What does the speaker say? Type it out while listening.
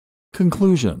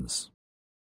Conclusions.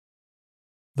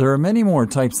 There are many more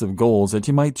types of goals that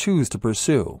you might choose to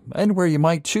pursue, and where you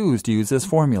might choose to use this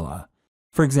formula.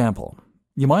 For example,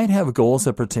 you might have goals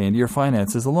that pertain to your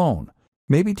finances alone,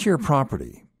 maybe to your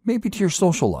property, maybe to your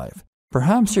social life.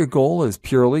 Perhaps your goal is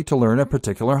purely to learn a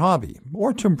particular hobby,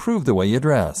 or to improve the way you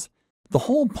dress. The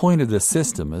whole point of this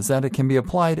system is that it can be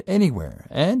applied anywhere,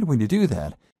 and when you do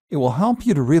that, it will help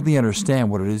you to really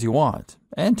understand what it is you want,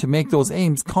 and to make those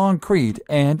aims concrete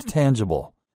and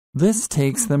tangible. This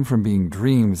takes them from being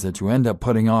dreams that you end up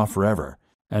putting off forever,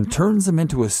 and turns them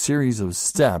into a series of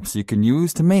steps you can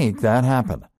use to make that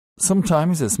happen.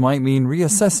 Sometimes this might mean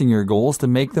reassessing your goals to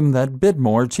make them that bit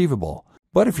more achievable.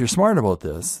 But if you're smart about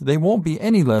this, they won't be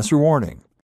any less rewarding.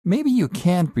 Maybe you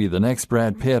can't be the next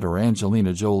Brad Pitt or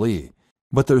Angelina Jolie,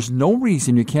 but there's no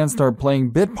reason you can't start playing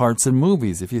bit parts in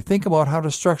movies if you think about how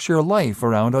to structure your life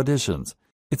around auditions.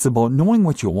 It's about knowing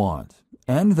what you want,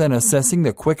 and then assessing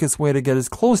the quickest way to get as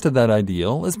close to that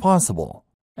ideal as possible.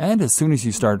 And as soon as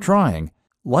you start trying,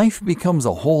 life becomes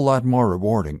a whole lot more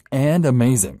rewarding and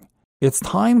amazing. It's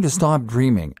time to stop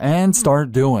dreaming and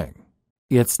start doing.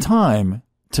 It's time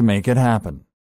to make it happen.